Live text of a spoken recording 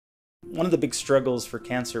One of the big struggles for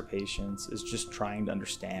cancer patients is just trying to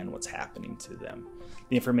understand what's happening to them.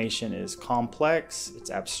 The information is complex, it's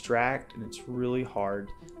abstract, and it's really hard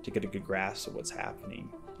to get a good grasp of what's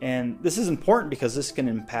happening. And this is important because this can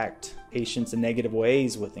impact patients in negative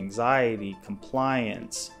ways with anxiety,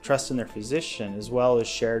 compliance, trust in their physician, as well as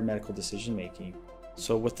shared medical decision making.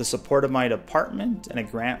 So with the support of my department and a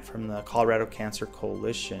grant from the Colorado Cancer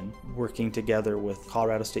Coalition, working together with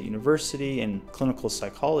Colorado State University and clinical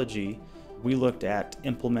psychology, we looked at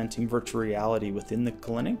implementing virtual reality within the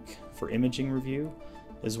clinic for imaging review,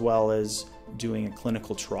 as well as doing a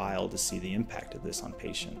clinical trial to see the impact of this on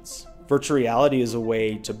patients. Virtual reality is a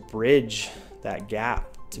way to bridge that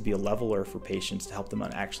gap, to be a leveler for patients, to help them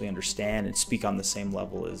actually understand and speak on the same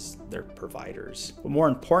level as their providers. But more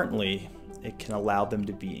importantly, it can allow them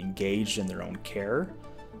to be engaged in their own care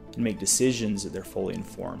and make decisions that they're fully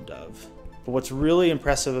informed of. But what's really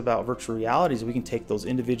impressive about virtual reality is we can take those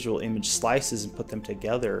individual image slices and put them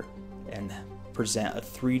together and present a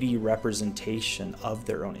 3D representation of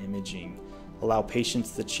their own imaging, allow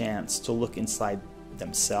patients the chance to look inside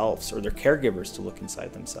themselves, or their caregivers to look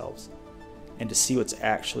inside themselves, and to see what's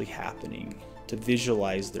actually happening, to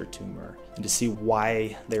visualize their tumor, and to see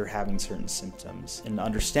why they're having certain symptoms, and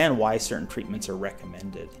understand why certain treatments are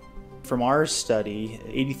recommended. From our study,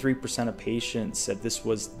 83% of patients said this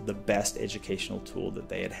was the best educational tool that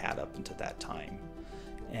they had had up until that time.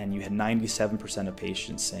 And you had 97% of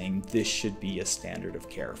patients saying this should be a standard of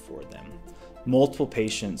care for them. Multiple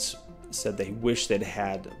patients said they wish they'd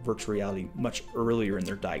had virtual reality much earlier in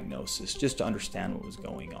their diagnosis, just to understand what was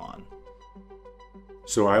going on.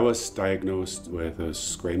 So I was diagnosed with a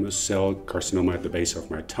squamous cell carcinoma at the base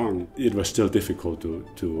of my tongue. It was still difficult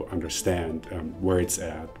to understand where it's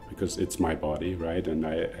at, because it's my body, right? And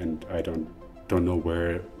I don't know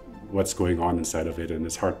what's going on inside of it, and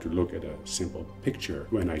it's hard to look at a simple picture.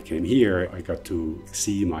 When I came here, I got to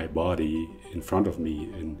see my body in front of me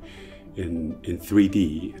in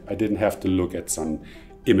 3D. I didn't have to look at some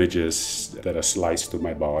images that are sliced to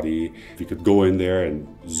my body. We could go in there and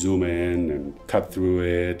zoom in and cut through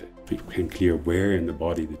it. It became clear where in the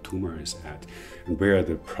body the tumor is at and where are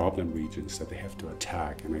the problem regions that they have to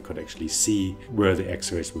attack. And I could actually see where the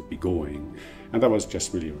x-rays would be going. And that was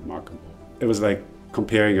just really remarkable. It was like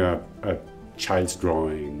comparing a child's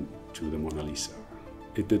drawing to the Mona Lisa.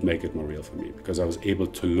 It did make it more real for me, because I was able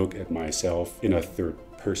to look at myself in a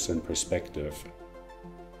third-person perspective.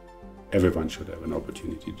 Everyone should have an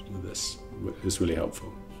opportunity to do this. It's really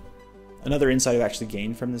helpful. Another insight I've actually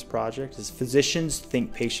gained from this project is physicians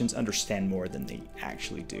think patients understand more than they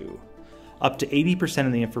actually do. Up to 80%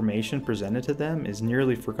 of the information presented to them is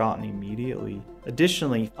nearly forgotten immediately.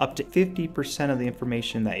 Additionally, up to 50% of the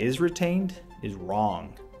information that is retained is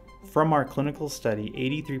wrong. From our clinical study,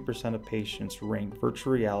 83% of patients ranked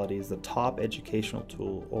virtual reality as the top educational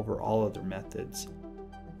tool over all other methods.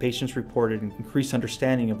 Patients reported an increased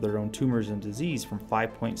understanding of their own tumors and disease from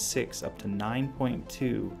 5.6 up to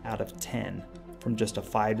 9.2 out of 10 from just a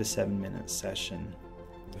 5 to 7 minute session.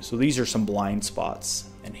 So these are some blind spots,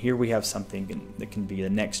 and here we have something that can be a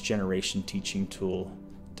next generation teaching tool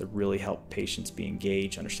to really help patients be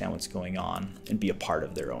engaged, understand what's going on, and be a part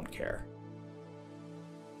of their own care.